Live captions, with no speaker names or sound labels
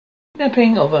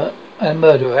Kidnapping of a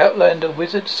murderer, outlander,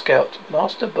 wizard, scout,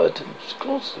 Master Burton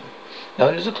Clawson,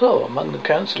 known as the Claw among the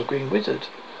Council of Green Wizards,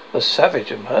 was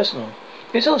savage and personal.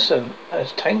 He is also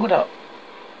as tangled up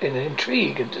in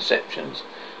intrigue and deceptions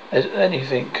as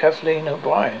anything Kathleen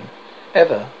O'Brien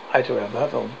ever had to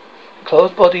unravel. The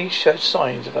Claw's body shows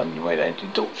signs of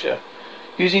unrelenting torture,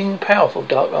 using powerful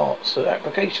dark arts. The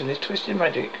application is twisted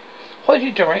magic,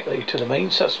 pointing directly to the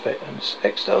main suspect, an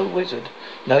exiled wizard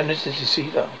known as the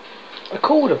Deceiver.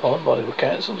 Called upon by the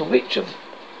council, the witch of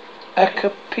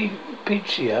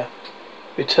APPALACHIA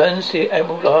returns to the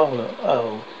Emerald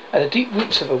Isle, and the deep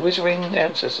roots of her wizarding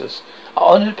ancestors.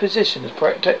 Our honoured position as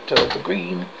protector of the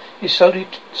green is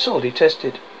sorely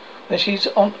tested when she's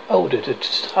ordered to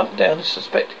hunt down the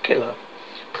suspected killer,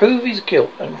 prove his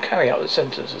guilt, and carry out the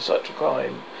sentence of such a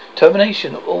crime.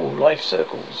 Termination of all life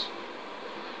circles.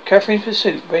 Catherine's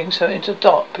pursuit brings her into the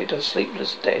dark pit of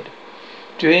sleepless dead.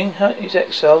 During his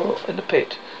exile in the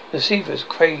pit, the deceivers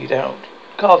carved out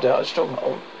a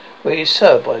stronghold where he is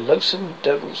served by a loathsome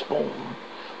devil spawn.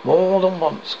 More than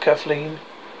once, Kathleen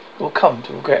will come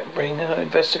to regret bringing her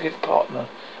investigative partner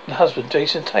and husband,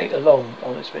 Jason Tate, along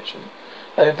on this mission.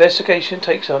 Her investigation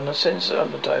takes on a sinister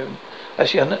undertone as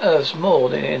she unearths more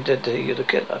than the identity of the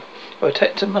killer. A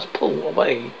detective must pull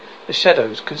away the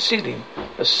shadows concealing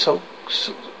the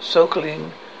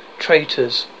circling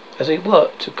traitors as they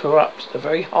work to corrupt the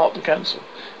very heart of the council.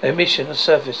 Their mission and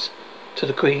service to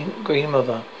the Green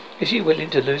Mother. Is she willing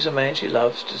to lose a man she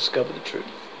loves to discover the truth?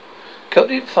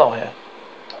 Celtic Fire.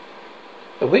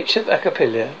 The witch of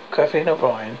Acapella, Kathleen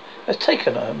O'Brien, has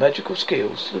taken her magical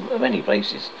skills to many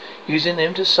places, using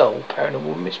them to solve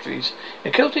paranormal mysteries.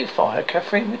 In Celtic Fire,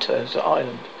 Catherine returns to the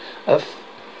island of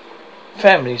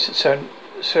family's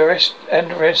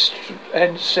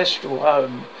ancestral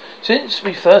home. Since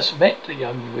we first met the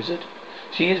young wizard,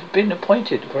 she has been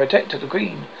appointed protector of the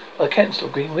Green by the Council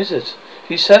of Green Wizards.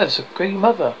 She serves the Green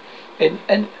Mother in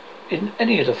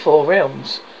any of the 4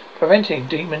 realms, preventing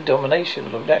demon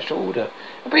domination of natural order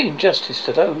and bringing justice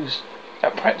to those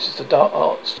that practice the dark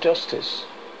arts of justice.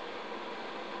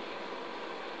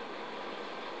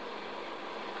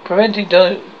 Preventing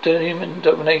demon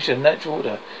domination of natural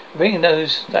order and bringing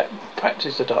those that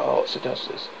practice the dark arts of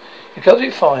justice. In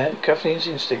Celtic Fire, Kathleen's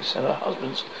instincts and her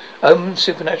husband's own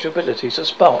supernatural abilities are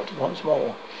sparked once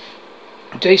more.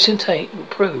 Jason Tate will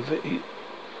prove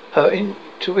her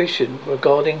intuition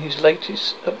regarding his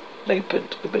latest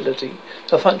latent ability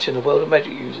to function the world of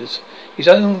magic users. His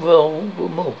own role will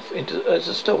morph into as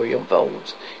the story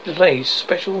unfolds. He displays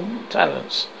special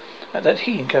talents that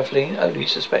he and Kathleen only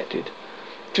suspected.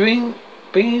 During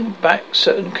bringing back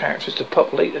certain characters to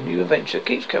populate a new adventure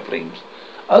keeps Kathleen's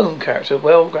own character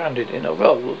well grounded in a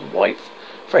role of wife,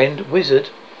 friend, wizard.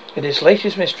 In this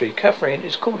latest mystery, Catherine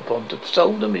is called upon to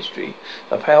solve the mystery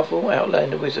of a powerful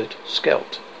outlander wizard,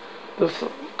 Scout.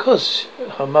 Because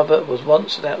her mother was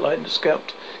once an outlander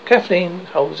scout, Kathleen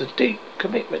holds a deep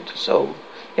commitment to solve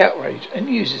the outrage and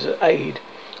uses the aid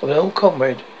of an old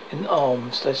comrade in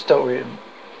arms, the historian.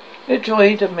 It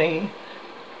joyed me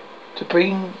to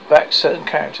bring back certain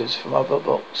characters from other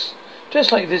books,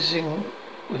 just like visiting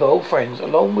with old friends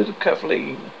along with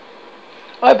Kathleen.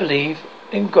 I believe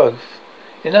in growth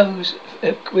in those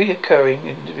reoccurring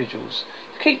individuals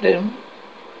to keep them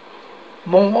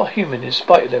more human in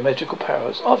spite of their magical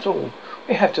powers. After all,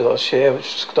 we have to our share of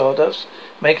stardust,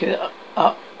 making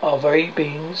up our very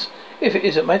beings. If it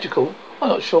isn't magical, I'm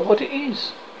not sure what it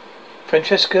is.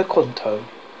 Francesca Quanto.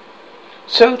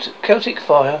 Celtic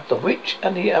Fire, The Witch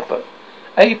and the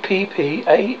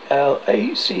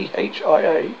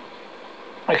APPALACHIA.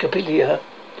 Acapella,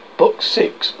 Book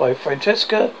 6 by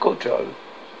Francesca Quanto.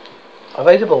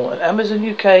 Available on Amazon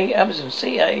UK, Amazon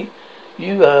CA,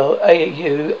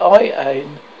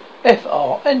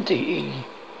 ULAUINFRNDE.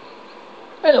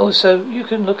 And also you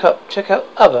can check out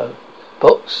other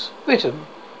books written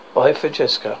by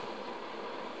Francesca.